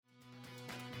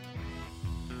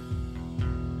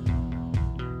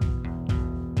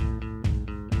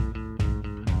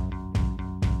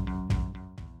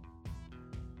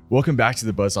Welcome back to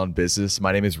the Buzz on Business.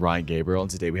 My name is Ryan Gabriel, and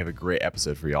today we have a great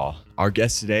episode for y'all. Our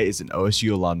guest today is an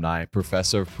OSU alumni,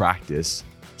 professor of practice,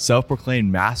 self-proclaimed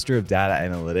master of data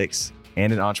analytics,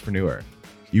 and an entrepreneur.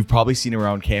 You've probably seen him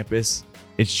around campus.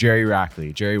 It's Jerry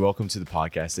Rackley. Jerry, welcome to the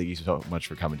podcast. Thank you so much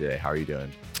for coming today. How are you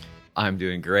doing? I'm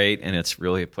doing great, and it's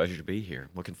really a pleasure to be here.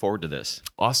 Looking forward to this.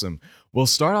 Awesome. We'll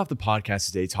start off the podcast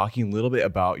today talking a little bit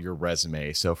about your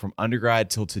resume. So from undergrad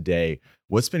till today,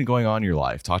 what's been going on in your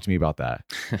life? Talk to me about that.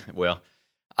 Well,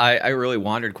 I really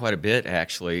wandered quite a bit,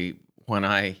 actually. When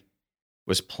I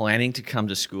was planning to come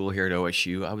to school here at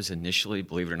OSU, I was initially,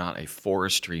 believe it or not, a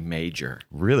forestry major.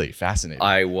 Really fascinating.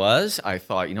 I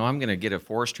thought, I'm going to get a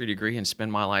forestry degree and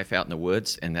spend my life out in the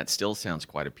woods, and that still sounds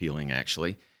quite appealing,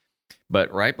 actually.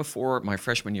 But right before my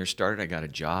freshman year started, I got a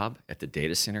job at the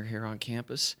data center here on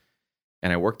campus.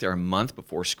 And I worked there a month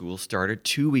before school started.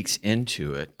 2 weeks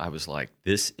into it, I was like,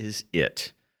 this is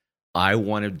it. I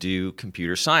want to do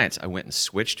computer science. I went and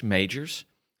switched majors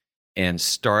and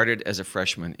started as a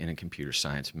freshman in a computer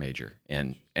science major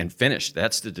and finished.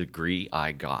 That's the degree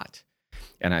I got.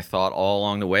 And I thought all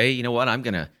along the way, you know what? I'm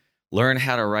going to learn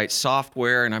how to write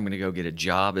software, and I'm going to go get a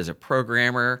job as a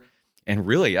programmer. And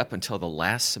really, up until the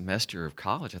last semester of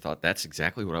college, I thought that's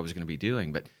exactly what I was going to be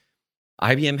doing. But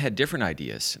IBM had different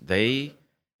ideas. They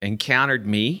encountered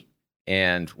me,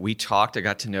 and we talked. I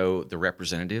got to know the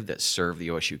representative that served the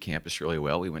OSU campus really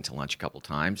well. We went to lunch a couple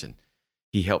times, and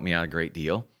he helped me out a great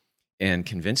deal and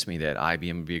convinced me that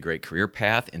IBM would be a great career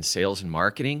path in sales and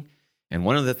marketing. And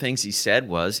one of the things he said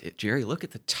was, Jerry, look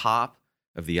at the top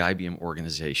of the IBM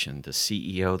organization, the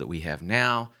CEO that we have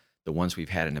now, the ones we've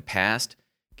had in the past.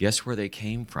 Guess where they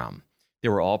came from? They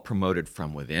were all promoted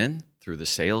from within through the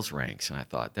sales ranks. And I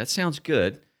thought, that sounds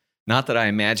good. Not that I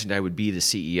imagined I would be the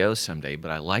CEO someday,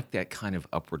 but I like that kind of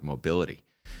upward mobility.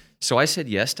 So I said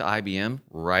yes to IBM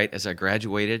right as I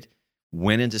graduated,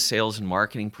 went into sales and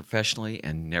marketing professionally,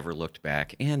 and never looked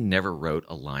back and never wrote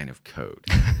a line of code.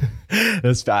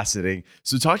 That's fascinating.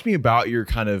 So talk to me about your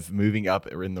kind of moving up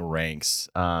in the ranks.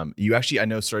 You actually, I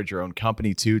know, started your own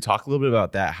company too. Talk a little bit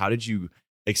about that. How did you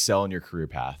excel in your career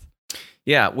path?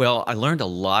 Yeah, well, I learned a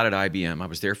lot at IBM. I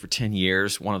was there for 10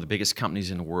 years, one of the biggest companies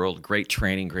in the world, great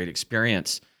training, great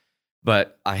experience.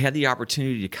 But I had the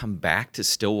opportunity to come back to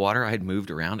Stillwater. I had moved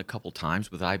around a couple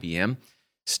times with IBM.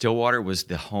 Stillwater was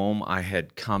the home I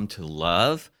had come to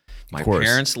love. My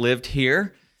parents lived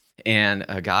here, and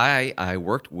a guy I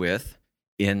worked with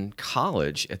in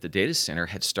college at the data center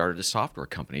had started a software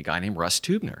company, a guy named Russ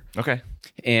Tubner. Okay.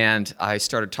 And I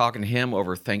started talking to him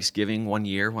over Thanksgiving one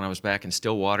year when I was back in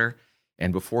Stillwater.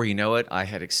 And before you know it, I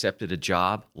had accepted a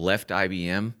job, left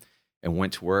IBM, and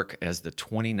went to work as the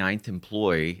 29th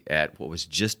employee at what was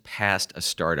just past a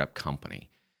startup company.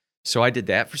 So I did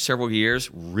that for several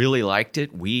years, really liked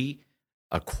it. We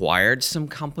acquired some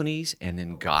companies and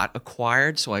then got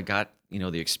acquired. So I got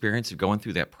the experience of going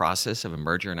through that process of a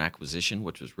merger and acquisition,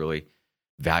 which was really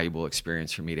valuable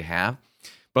experience for me to have.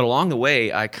 But along the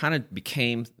way, I kind of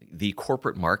became the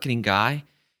corporate marketing guy,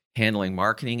 handling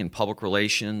marketing and public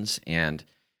relations. And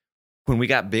when we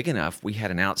got big enough, we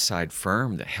had an outside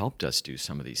firm that helped us do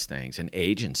some of these things, an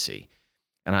agency.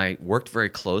 And I worked very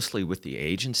closely with the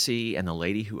agency, and the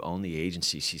lady who owned the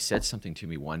agency, she said something to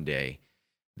me one day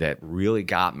that really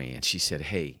got me. And she said,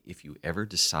 hey, if you ever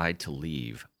decide to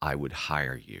leave, I would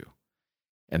hire you.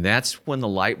 And that's when the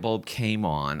light bulb came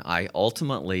on. I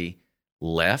ultimately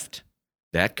left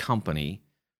that company,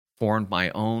 formed my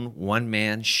own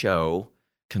one-man show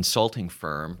consulting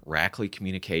firm, Rackley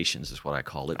Communications is what I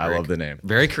called it. I love the name.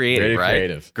 Very creative, Very right?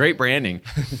 creative. Great branding.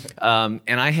 And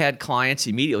I had clients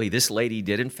immediately. This lady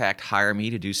did, in fact, hire me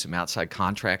to do some outside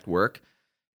contract work.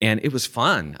 And it was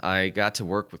fun. I got to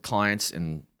work with clients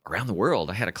around the world.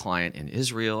 I had a client in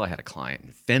Israel. I had a client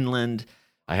in Finland.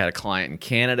 I had a client in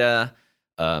Canada,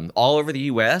 all over the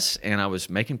U.S., and I was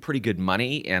making pretty good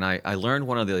money. And I learned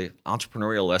one of the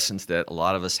entrepreneurial lessons that a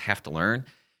lot of us have to learn.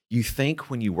 You think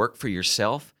when you work for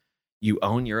yourself, you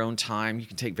own your own time. You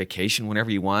can take vacation whenever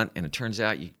you want, and it turns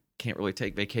out you can't really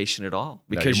take vacation at all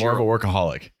because you're more of a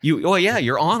workaholic.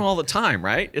 You're on all the time,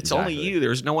 right? It's Exactly. only you.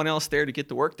 There's no one else there to get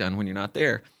the work done when you're not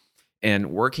there.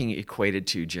 And working equated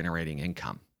to generating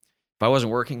income. If I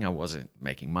wasn't working, I wasn't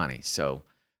making money. So,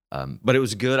 but it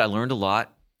was good. I learned a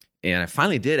lot. And I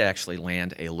finally did actually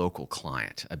land a local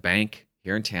client, a bank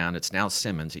here in town. It's now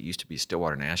Simmons. It used to be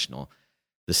Stillwater National.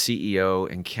 The CEO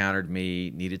encountered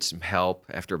me, needed some help.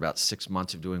 After about 6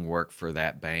 months of doing work for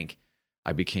that bank,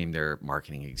 I became their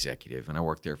marketing executive, and I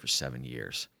worked there for 7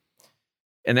 years.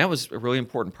 And that was a really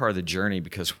important part of the journey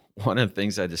because one of the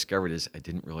things I discovered is I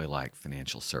didn't really like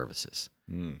financial services.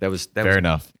 That was Fair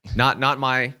enough. Not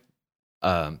my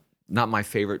not my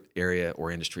favorite area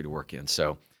or industry to work in.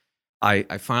 So I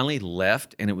finally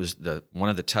left, and it was one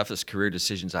of the toughest career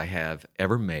decisions I have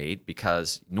ever made,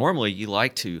 because normally you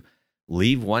like to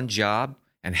leave one job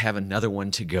and have another one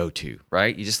to go to,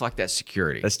 right? You just like that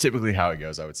security. That's typically how it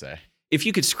goes, I would say. If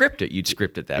you could script it, you'd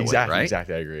script it that way, right?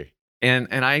 Exactly, I agree. And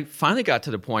I finally got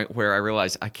to the point where I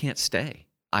realized I can't stay.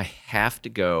 I have to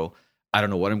go. I don't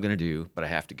know what I'm going to do, but I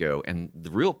have to go. And the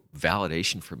real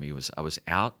validation for me was I was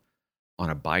out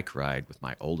on a bike ride with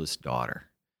my oldest daughter.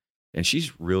 And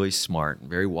she's really smart and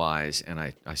very wise. And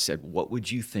I said, what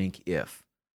would you think if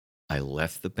I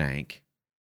left the bank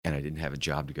and I didn't have a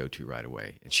job to go to right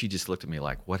away? And she just looked at me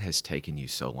like, what has taken you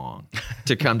so long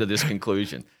to come to this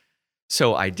conclusion?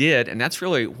 So I did. And that's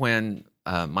really when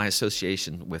my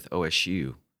association with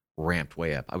OSU ramped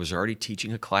way up. I was already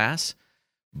teaching a class,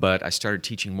 but I started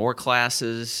teaching more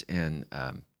classes and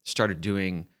started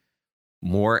doing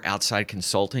more outside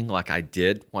consulting like I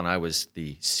did when I was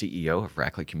the CEO of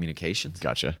Rackley Communications.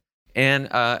 Gotcha. And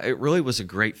it really was a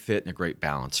great fit and a great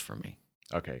balance for me.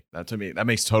 Okay, that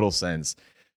makes total sense.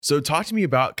 So talk to me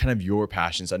about kind of your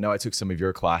passions. I know I took some of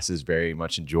your classes, very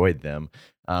much enjoyed them,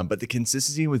 but the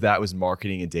consistency with that was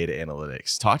marketing and data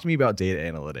analytics. Talk to me about data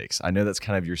analytics. I know that's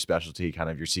kind of your specialty, kind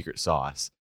of your secret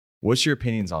sauce. What's your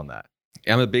opinions on that?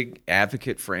 I'm a big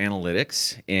advocate for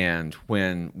analytics. And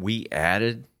when we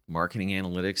added marketing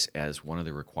analytics as one of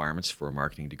the requirements for a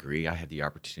marketing degree, I had the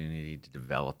opportunity to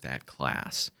develop that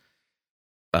class.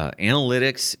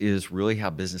 Analytics is really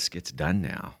how business gets done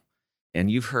now. And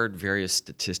you've heard various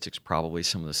statistics, probably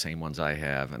some of the same ones I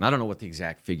have. And I don't know what the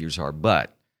exact figures are,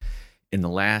 but in the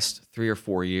last 3 or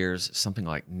 4 years, something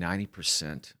like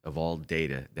 90% of all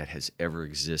data that has ever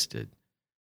existed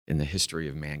in the history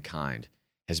of mankind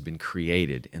has been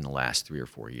created in the last 3 or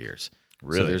 4 years.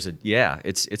 Really? So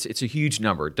it's a huge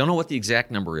number. Don't know what the exact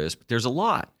number is, but there's a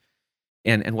lot.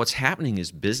 And what's happening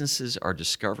is businesses are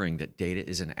discovering that data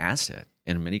is an asset,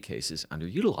 and in many cases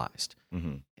underutilized.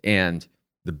 Mm-hmm. And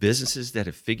the businesses that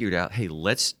have figured out, hey,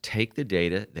 let's take the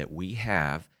data that we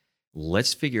have,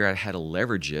 let's figure out how to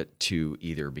leverage it to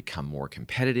either become more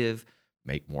competitive,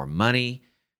 make more money,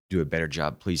 do a better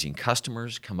job pleasing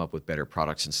customers, come up with better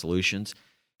products and solutions.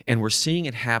 And we're seeing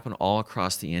it happen all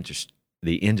across the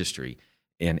industry,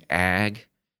 in ag,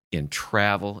 in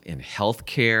travel, in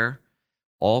healthcare.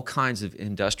 All kinds of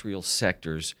industrial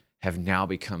sectors have now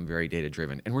become very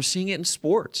data-driven. And we're seeing it in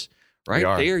sports,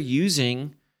 right? They are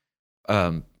using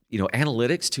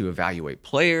analytics to evaluate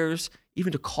players,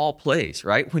 even to call plays,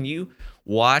 right? When you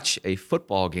watch a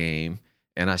football game,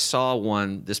 and I saw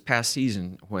one this past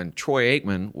season when Troy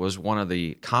Aikman was one of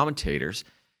the commentators,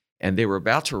 and they were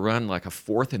about to run like a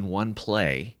 4th and 1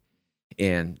 play,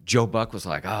 and Joe Buck was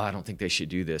like, I don't think they should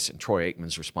do this. And Troy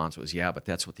Aikman's response was, yeah, but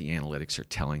that's what the analytics are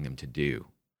telling them to do.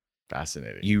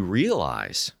 Fascinating. You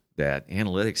realize that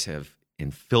analytics have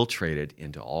infiltrated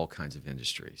into all kinds of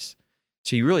industries.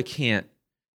 So you really can't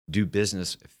do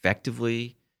business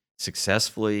effectively,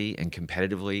 successfully, and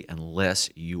competitively unless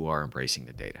you are embracing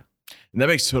the data. And that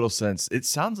makes total sense. It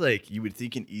sounds like you would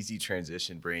think an easy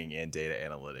transition bringing in data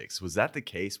analytics. Was that the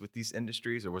case with these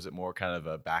industries, or was it more kind of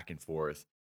a back and forth?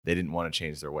 They didn't want to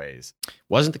change their ways.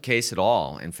 Wasn't the case at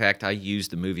all. In fact, I used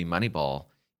the movie Moneyball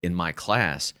in my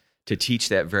class to teach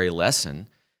that very lesson,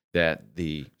 that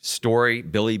the story,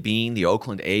 Billy Beane, the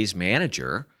Oakland A's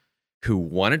manager, who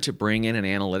wanted to bring in an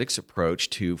analytics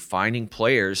approach to finding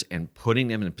players and putting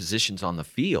them in positions on the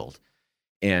field.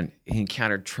 And he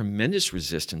encountered tremendous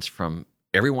resistance from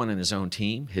everyone in his own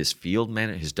team, his field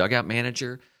manager, his dugout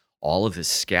manager, all of his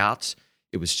scouts.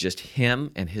 It was just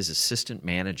him and his assistant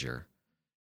manager,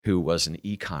 who was an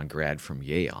econ grad from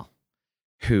Yale,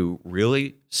 who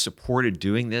really supported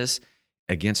doing this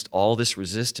against all this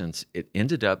resistance. It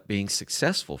ended up being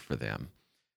successful for them,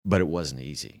 but it wasn't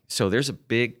easy. So there's a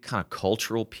big kind of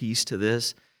cultural piece to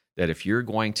this, that if you're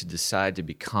going to decide to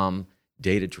become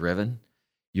data-driven,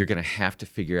 you're going to have to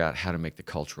figure out how to make the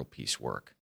cultural piece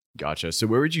work. Gotcha. So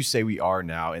where would you say we are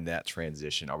now in that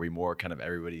transition? Are we more kind of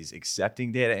everybody's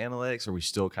accepting data analytics, or are we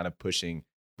still kind of pushing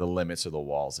the limits or the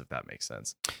walls, if that makes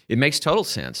sense? It makes total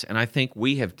sense. And I think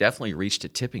we have definitely reached a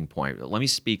tipping point. Let me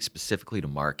speak specifically to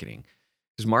marketing,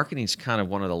 because marketing is kind of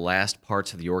one of the last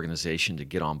parts of the organization to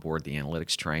get on board the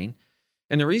analytics train.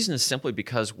 And the reason is simply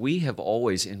because we have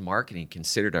always in marketing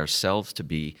considered ourselves to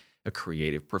be a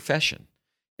creative profession.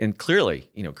 And clearly,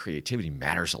 creativity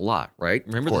matters a lot, right?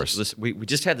 Remember, of course. We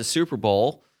just had the Super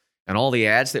Bowl and all the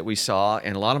ads that we saw,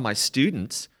 and a lot of my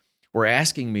students were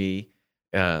asking me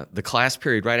the class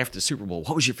period right after the Super Bowl,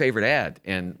 what was your favorite ad?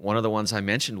 And one of the ones I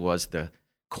mentioned was the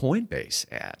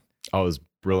Coinbase ad. Oh, it was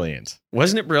brilliant.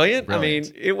 Wasn't it brilliant? Brilliant.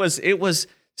 I mean, it was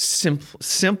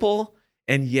simple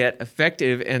and yet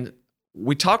effective. And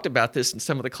we talked about this in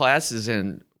some of the classes,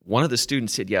 and one of the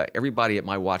students said, yeah, everybody at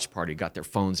my watch party got their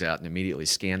phones out and immediately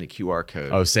scanned the QR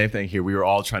code. Oh, same thing here. We were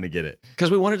all trying to get it.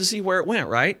 Because we wanted to see where it went,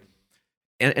 right?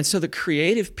 And so the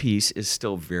creative piece is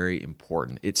still very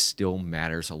important. It still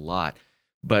matters a lot.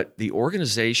 But the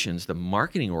organizations, the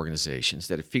marketing organizations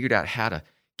that have figured out how to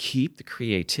keep the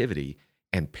creativity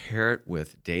and pair it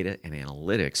with data and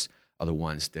analytics are the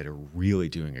ones that are really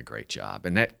doing a great job.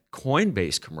 And that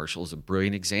Coinbase commercial is a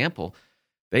brilliant example.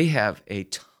 They have a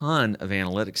ton of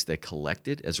analytics they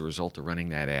collected as a result of running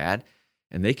that ad,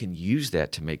 and they can use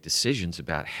that to make decisions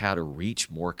about how to reach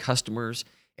more customers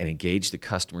and engage the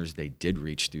customers they did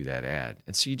reach through that ad.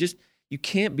 And so you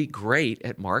can't be great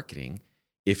at marketing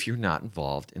if you're not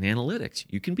involved in analytics.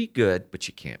 You can be good, but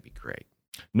you can't be great.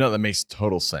 No, that makes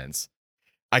total sense.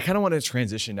 I kind of want to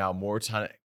transition now more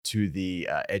to the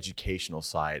educational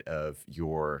side of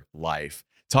your life.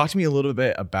 Talk to me a little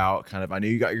bit about I know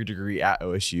you got your degree at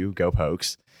OSU, go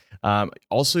Pokes.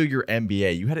 Also your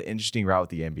MBA. You had an interesting route with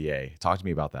the MBA. Talk to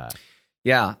me about that.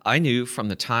 Yeah, I knew from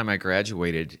the time I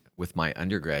graduated with my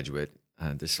undergraduate,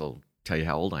 this will tell you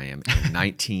how old I am, in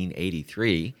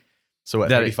 1983. So what,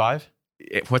 35?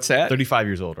 What's that? 35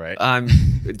 years old, right?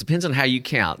 It depends on how you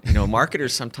count.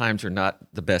 Marketers sometimes are not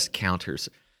the best counters.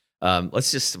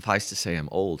 Let's just suffice to say I'm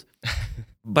old.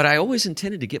 But I always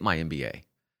intended to get my MBA.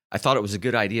 I thought it was a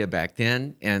good idea back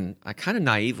then, and I kind of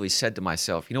naively said to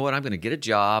myself, you know what, I'm going to get a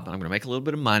job, I'm going to make a little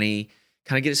bit of money,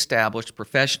 kind of get established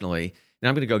professionally, and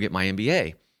I'm going to go get my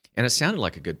MBA. And it sounded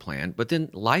like a good plan, but then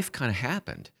life kind of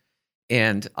happened.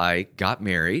 And I got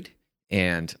married,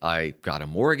 and I got a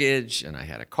mortgage, and I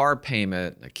had a car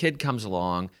payment, and a kid comes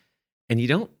along, and you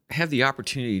don't have the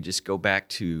opportunity to just go back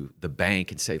to the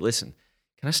bank and say, listen,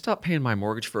 can I stop paying my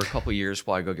mortgage for a couple of years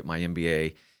while I go get my MBA?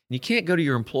 And you can't go to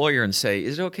your employer and say,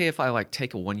 is it okay if I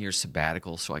take a 1-year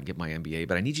sabbatical so I can get my MBA,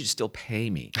 but I need you to still pay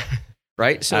me,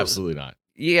 right? So, absolutely not.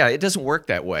 Yeah, it doesn't work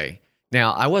that way.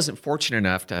 Now, I wasn't fortunate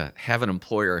enough to have an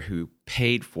employer who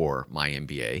paid for my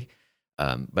MBA,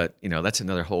 but that's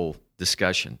another whole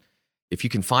discussion. If you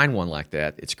can find one like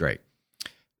that, it's great.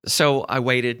 So I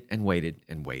waited and waited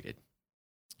and waited.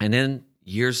 And then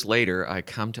years later, I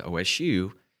come to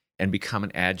OSU and become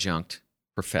an adjunct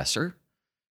professor.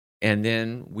 And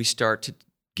then we start to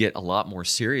get a lot more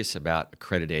serious about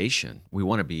accreditation. We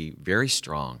want to be very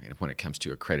strong when it comes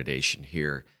to accreditation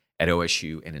here at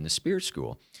OSU and in the Spear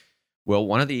School. Well,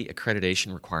 one of the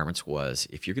accreditation requirements was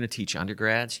if you're going to teach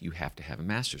undergrads, you have to have a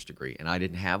master's degree, and I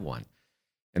didn't have one.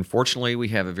 And fortunately, we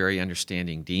have a very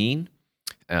understanding dean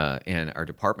and our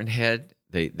department head.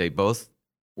 They both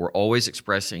were always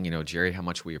expressing, Jerry, how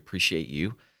much we appreciate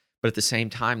you. But at the same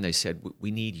time, they said,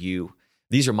 we need you.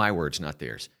 These are my words, not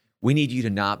theirs. We need you to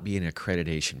not be an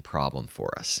accreditation problem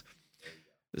for us.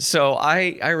 So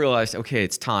I realized, okay,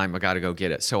 it's time. I got to go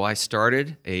get it. So I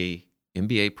started a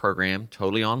MBA program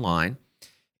totally online,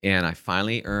 and I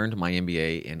finally earned my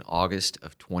MBA in August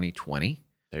of 2020.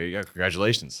 There you go.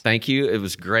 Congratulations. Thank you. It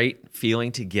was great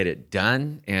feeling to get it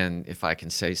done. And if I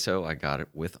can say so, I got it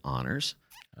with honors.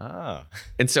 Ah.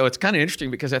 And so it's kind of interesting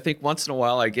because I think once in a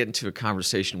while I get into a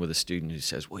conversation with a student who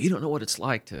says, well, you don't know what it's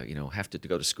like to, have to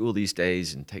go to school these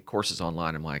days and take courses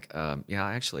online. I'm like, yeah,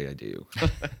 actually I do.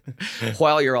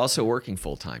 While you're also working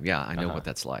full time. Yeah, I know what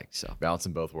that's like. So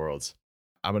balancing both worlds.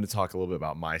 I'm going to talk a little bit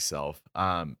about myself.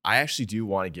 I actually do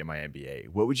want to get my MBA.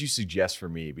 What would you suggest for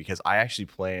me? Because I actually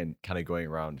plan kind of going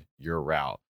around your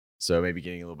route. So maybe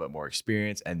getting a little bit more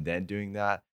experience and then doing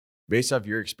that. Based off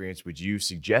your experience, would you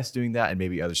suggest doing that? And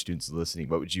maybe other students listening,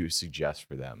 what would you suggest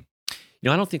for them?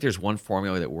 I don't think there's one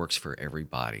formula that works for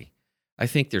everybody. I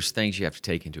think there's things you have to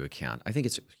take into account. I think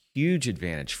it's a huge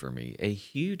advantage for me, a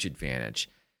huge advantage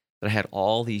that I had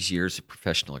all these years of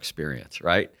professional experience,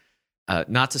 right?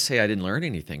 Not to say I didn't learn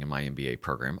anything in my MBA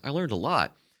program. I learned a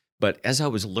lot. But as I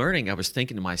was learning, I was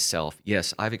thinking to myself,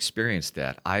 yes, I've experienced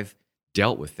that. I've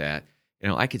dealt with that.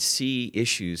 I could see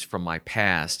issues from my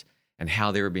past and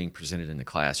how they were being presented in the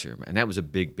classroom. And that was a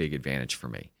big, big advantage for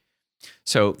me.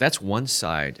 So that's one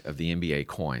side of the MBA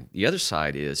coin. The other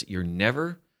side is you're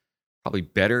never probably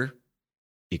better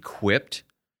equipped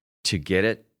to get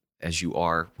it as you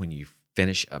are when you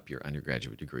finish up your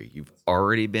undergraduate degree. You've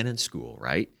already been in school,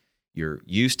 right? You're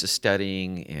used to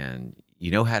studying and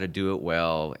you know how to do it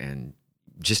well, and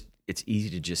it's easy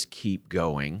to just keep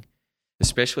going,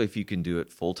 especially if you can do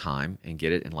it full time and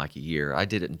get it in like a year. I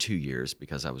did it in 2 years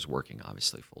because I was working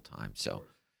obviously full time. So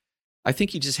I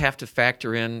think you just have to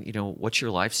factor in, what's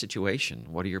your life situation?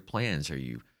 What are your plans?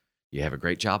 You have a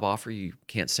great job offer you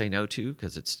can't say no to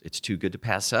because it's too good to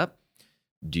pass up?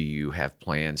 Do you have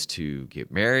plans to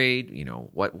get married?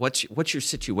 What's your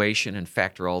situation, and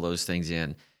factor all those things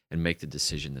in and make the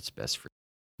decision that's best for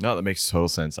No, that makes total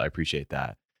sense. I appreciate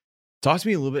that. Talk to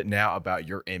me a little bit now about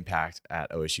your impact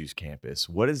at OSU's campus.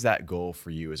 What is that goal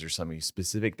for you? Is there something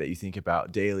specific that you think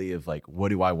about daily of like, what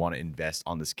do I want to invest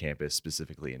on this campus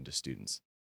specifically into students?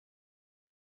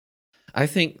 you. I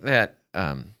think that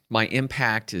my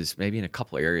impact is maybe in a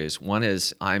couple areas. One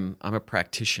is I'm a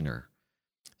practitioner.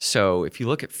 So if you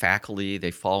look at faculty,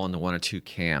 they fall into one of two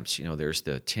camps. There's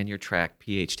the tenure track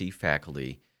PhD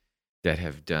faculty that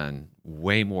have done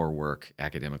way more work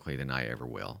academically than I ever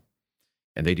will,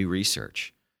 and they do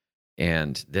research.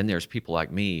 And then there's people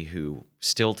like me who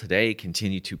still today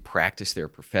continue to practice their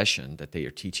profession that they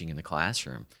are teaching in the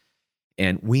classroom.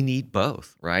 And we need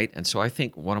both, right? And so I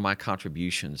think one of my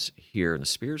contributions here in the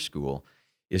Spear School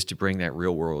is to bring that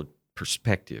real world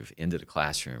perspective into the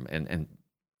classroom. And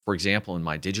for example, in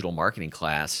my digital marketing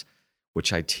class,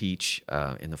 which I teach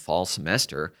in the fall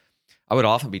semester, I would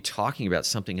often be talking about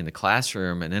something in the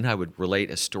classroom, and then I would relate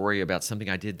a story about something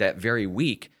I did that very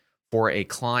week for a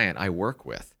client I work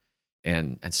with.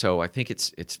 And so I think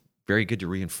it's very good to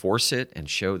reinforce it and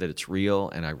show that it's real,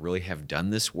 and I really have done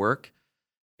this work.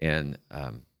 And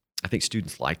I think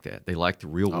students like that. They like the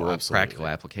real world practical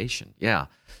application. Yeah.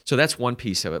 So that's one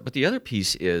piece of it. But the other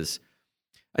piece is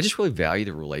I just really value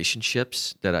the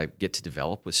relationships that I get to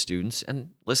develop with students.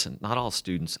 And listen, not all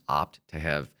students opt to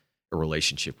have a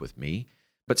relationship with me,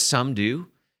 but some do,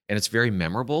 and it's very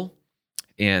memorable.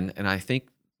 And I think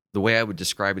the way I would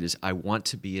describe it is I want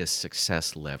to be a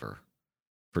success lever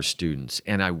for students,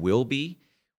 and I will be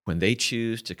when they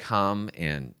choose to come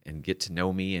and get to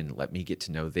know me and let me get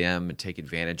to know them and take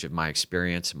advantage of my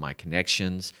experience and my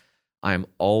connections. I'm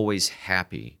always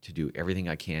happy to do everything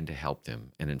I can to help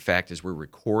them. And in fact, as we're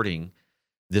recording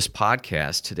this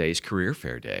podcast, today's Career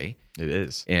Fair Day. It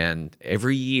is. And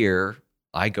every year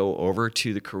I go over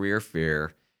to the Career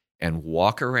Fair and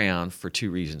walk around for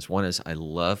two reasons. One is I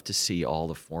love to see all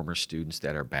the former students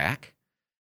that are back,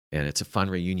 and it's a fun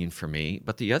reunion for me.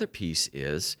 But the other piece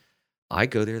is I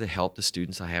go there to help the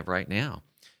students I have right now,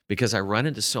 because I run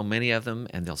into so many of them,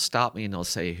 and they'll stop me and they'll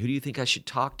say, "Who do you think I should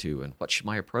talk to, and what should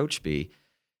my approach be?"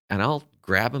 And I'll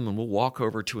grab them and we'll walk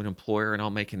over to an employer and I'll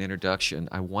make an introduction.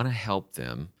 I want to help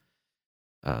them.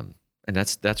 And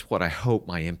that's what I hope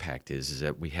my impact is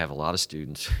that we have a lot of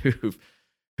students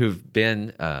who've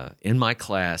been in my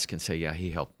class can say, yeah,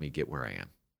 he helped me get where I am.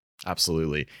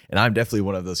 Absolutely. And I'm definitely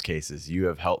one of those cases. You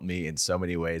have helped me in so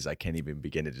many ways I can't even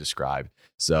begin to describe.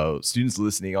 So students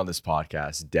listening on this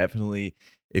podcast, definitely,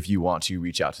 if you want to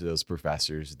reach out to those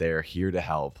professors, they're here to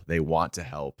help. They want to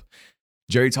help.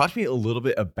 Jerry, talk to me a little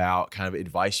bit about kind of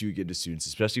advice you would give to students,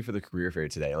 especially for the career fair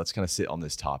today. Let's kind of sit on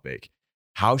this topic.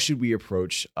 How should we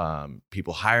approach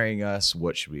people hiring us?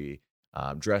 What should we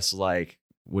dress like?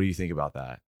 What do you think about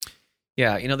that?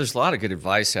 Yeah, there's a lot of good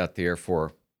advice out there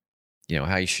for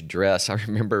how you should dress. I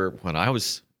remember when I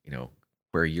was,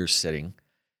 where you're sitting,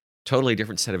 totally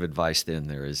different set of advice than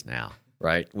there is now,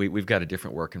 right? We've got a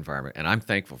different work environment, and I'm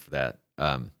thankful for that.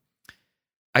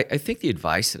 I think the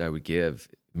advice that I would give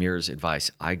mirrors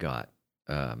advice I got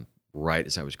right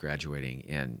as I was graduating,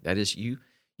 and that is you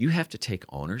have to take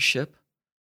ownership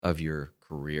of your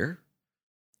career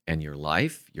and your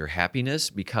life, your happiness,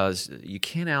 because you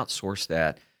can't outsource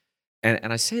that.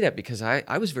 And I say that because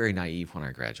I was very naive when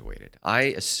I graduated. I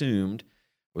assumed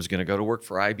I was going to go to work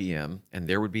for IBM and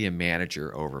there would be a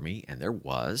manager over me, and there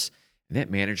was. And that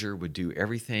manager would do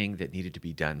everything that needed to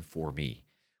be done for me,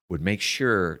 would make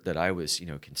sure that I was,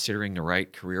 considering the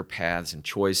right career paths and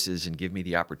choices and give me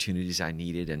the opportunities I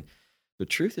needed. And the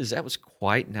truth is that was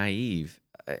quite naive.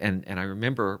 And I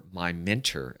remember my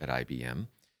mentor at IBM,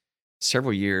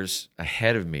 several years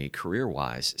ahead of me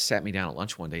career-wise, sat me down at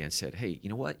lunch one day and said, "Hey, you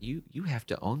know what? You have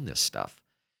to own this stuff.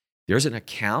 There's an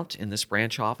account in this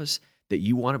branch office that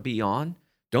you want to be on.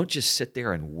 Don't just sit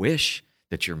there and wish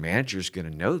that your manager's going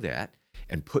to know that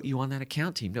and put you on that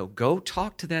account team. No, go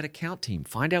talk to that account team.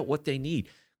 Find out what they need.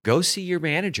 Go see your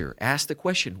manager. Ask the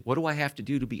question, what do I have to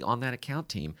do to be on that account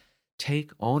team?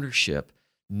 Take ownership.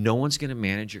 No one's going to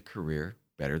manage your career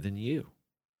better than you."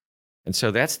 And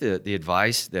so that's the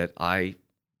advice that I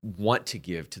want to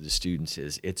give to the students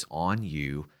is it's on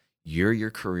you. You're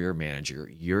your career manager.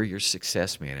 You're your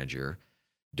success manager.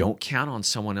 Don't count on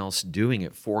someone else doing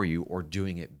it for you or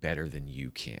doing it better than you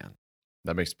can.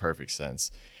 That makes perfect sense.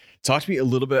 Talk to me a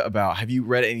little bit about, have you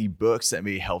read any books that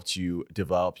may help you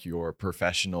develop your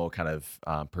professional kind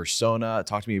of persona?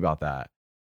 Talk to me about that.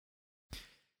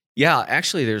 Yeah,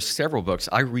 actually, there's several books.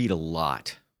 I read a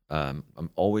lot.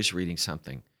 I'm always reading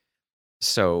something.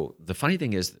 So the funny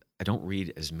thing is, I don't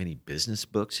read as many business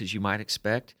books as you might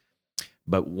expect.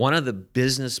 But one of the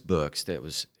business books that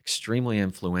was extremely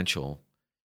influential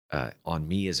on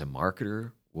me as a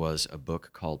marketer was a book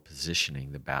called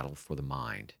Positioning: The Battle for the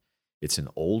Mind. It's an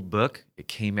old book. It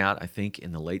came out, I think,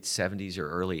 in the late 70s or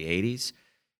early 80s.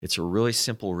 It's a really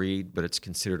simple read, but it's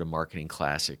considered a marketing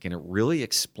classic. And it really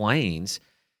explains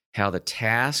how the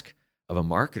task of a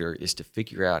marketer is to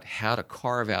figure out how to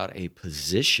carve out a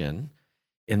position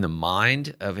in the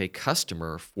mind of a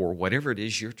customer for whatever it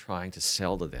is you're trying to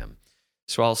sell to them.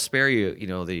 So I'll spare you,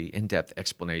 the in-depth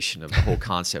explanation of the whole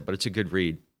concept, but it's a good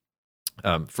read.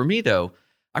 For me, though,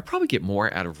 I probably get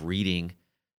more out of reading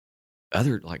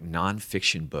other like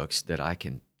nonfiction books that I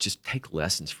can just take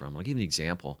lessons from. I'll give you an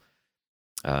example.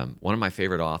 One of my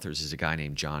favorite authors is a guy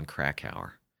named John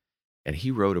Krakauer, and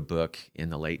he wrote a book in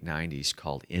the late 90s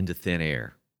called Into Thin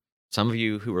Air. Some of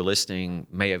you who are listening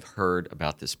may have heard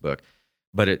about this book,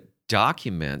 but it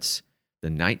documents the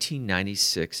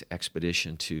 1996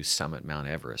 expedition to summit Mount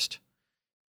Everest.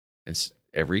 It's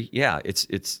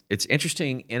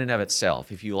interesting in and of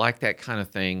itself. If you like that kind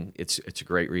of thing, it's a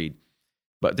great read.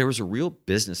 But there was a real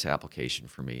business application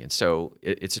for me. And so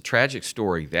it's a tragic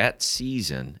story. That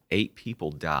season, 8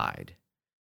 people died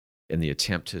in the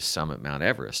attempt to summit Mount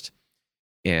Everest.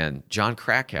 And John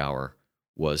Krakauer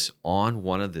was on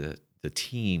one of the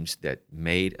teams that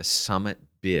made a summit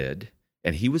bid.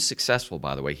 And he was successful,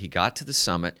 by the way. He got to the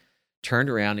summit, turned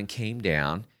around and came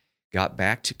down, got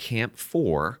back to Camp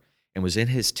 4, and was in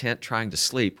his tent trying to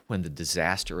sleep when the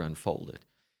disaster unfolded.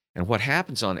 And what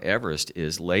happens on Everest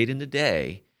is late in the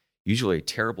day, usually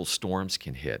terrible storms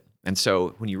can hit. And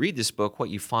so when you read this book,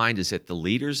 what you find is that the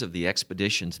leaders of the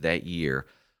expeditions that year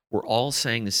were all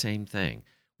saying the same thing.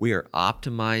 We are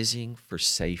optimizing for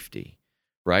safety,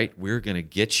 right? We're going to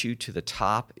get you to the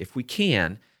top if we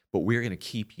can, but we're going to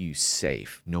keep you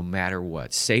safe no matter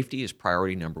what. Safety is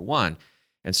priority number one.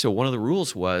 And so one of the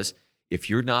rules was, if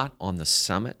you're not on the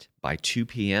summit by 2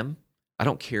 p.m., I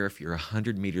don't care if you're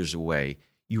 100 meters away,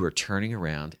 you are turning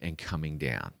around and coming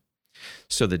down.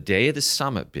 So the day of the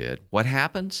summit bid, what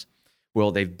happens?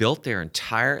 Well, they've built their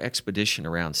entire expedition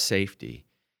around safety.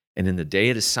 And in the day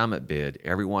of the summit bid,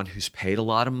 everyone who's paid a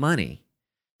lot of money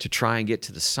to try and get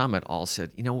to the summit all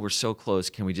said, we're so close,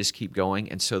 can we just keep going?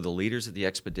 And so the leaders of the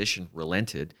expedition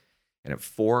relented. And at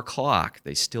 4 o'clock,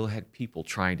 they still had people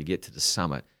trying to get to the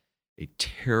summit. A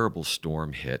terrible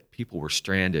storm hit. People were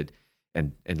stranded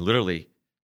and literally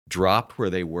dropped where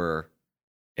they were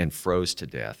and froze to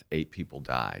death. 8 people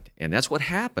died. And that's what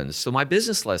happens. So my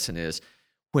business lesson is,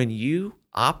 when you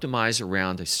optimize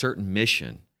around a certain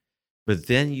mission, but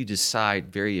then you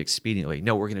decide very expediently,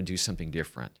 no, we're going to do something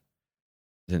different,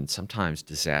 then sometimes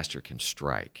disaster can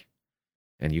strike.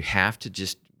 And you have to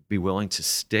just be willing to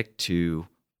stick to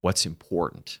what's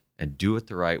important and do it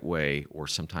the right way, or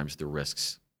sometimes the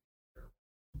risks.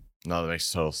 No, that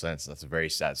makes total sense. That's a very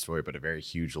sad story, but a very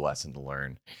huge lesson to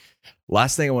learn.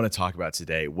 Last thing I want to talk about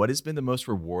today, what has been the most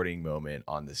rewarding moment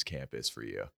on this campus for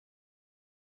you?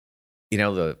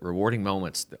 The rewarding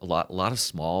moments, a lot of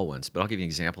small ones, but I'll give you an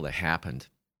example that happened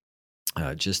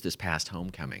just this past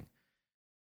homecoming.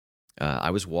 I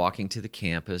was walking to the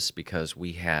campus because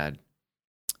we had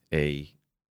a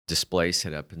display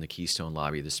set up in the Keystone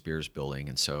lobby of the Spears building.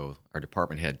 And so our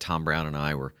department head, Tom Brown, and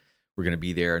I were going to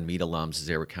be there and meet alums as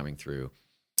they were coming through.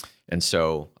 And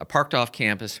so I parked off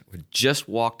campus, just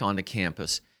walked onto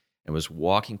campus, and was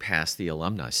walking past the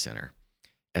Alumni Center.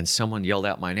 And someone yelled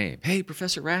out my name, "Hey,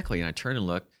 Professor Rackley." And I turned and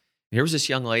looked. And here was this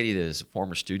young lady that is a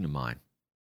former student of mine.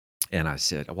 And I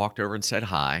walked over and said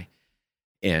hi.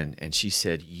 And she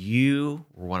said, "You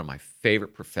were one of my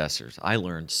favorite professors. I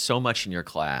learned so much in your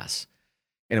class."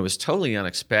 And it was totally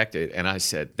unexpected. And I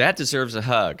said, "That deserves a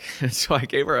hug." And so I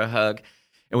gave her a hug,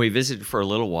 and we visited for a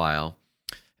little while.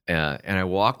 And I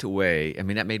walked away. I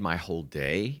mean, that made my whole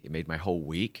day. It made my whole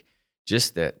week.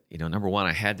 Just that, number one,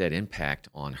 I had that impact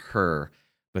on her,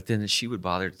 but then she would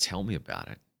bother to tell me about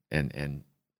it and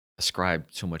ascribe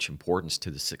so much importance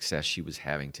to the success she was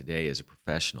having today as a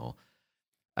professional.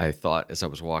 I thought, as I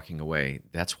was walking away,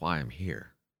 that's why I'm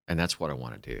here, and that's what I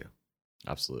want to do.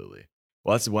 Absolutely.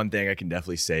 Well, that's one thing I can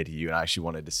definitely say to you, and I actually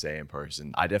wanted to say in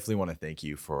person. I definitely want to thank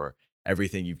you for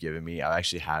everything you've given me. I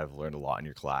actually have learned a lot in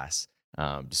your class,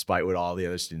 despite what all the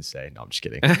other students say. No, I'm just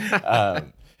kidding.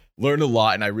 Learned a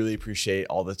lot, and I really appreciate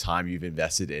all the time you've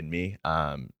invested in me.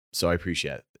 So I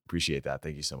appreciate that.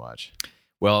 Thank you so much.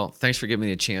 Well, thanks for giving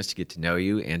me a chance to get to know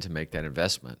you and to make that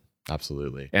investment.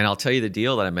 Absolutely. And I'll tell you the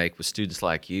deal that I make with students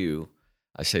like you.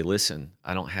 I say, listen,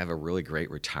 I don't have a really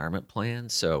great retirement plan.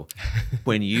 So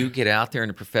when you get out there in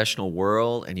the professional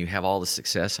world and you have all the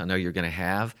success I know you're going to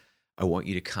have, I want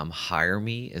you to come hire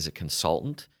me as a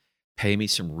consultant, pay me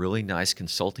some really nice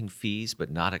consulting fees,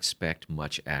 but not expect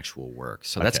much actual work.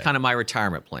 So that's Okay. kind of my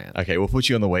retirement plan. Okay, we'll put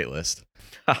you on the wait list.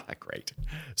 Great.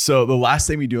 So the last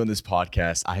thing we do on this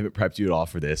podcast, I haven't prepped you at all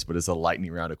for this, but it's a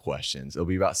lightning round of questions. It'll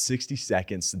be about 60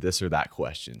 seconds to this or that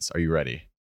questions. Are you ready?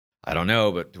 I don't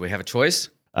know, but do we have a choice?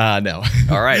 No.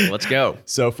 All right, let's go.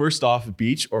 So first off,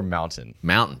 beach or mountain?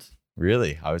 Mountains.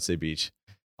 Really? I would say beach.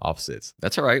 Opposites.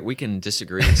 That's all right. We can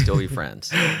disagree and still be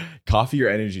friends. Coffee or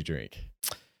energy drink?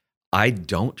 I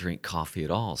don't drink coffee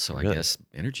at all, so Really? I guess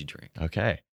energy drink.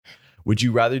 Okay. Would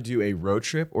you rather do a road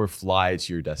trip or fly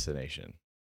to your destination?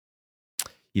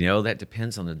 That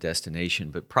depends on the destination,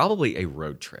 but probably a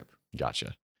road trip.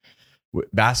 Gotcha.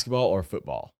 Basketball or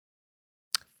football?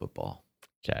 Football.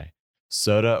 Okay.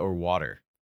 Soda or water?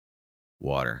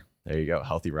 Water. There you go.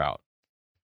 Healthy route.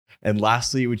 And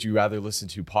lastly, would you rather listen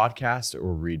to podcasts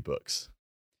or read books?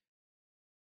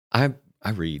 I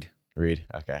read. Read.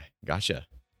 Okay. Gotcha.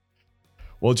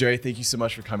 Well, Jerry, thank you so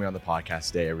much for coming on the podcast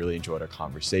today. I really enjoyed our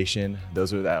conversation.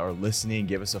 Those that are listening,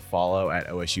 give us a follow at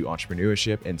OSU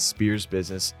Entrepreneurship and Spears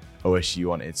Business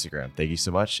OSU on Instagram. Thank you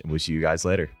so much, and we'll see you guys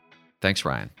later. Thanks,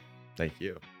 Ryan. Thank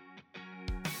you.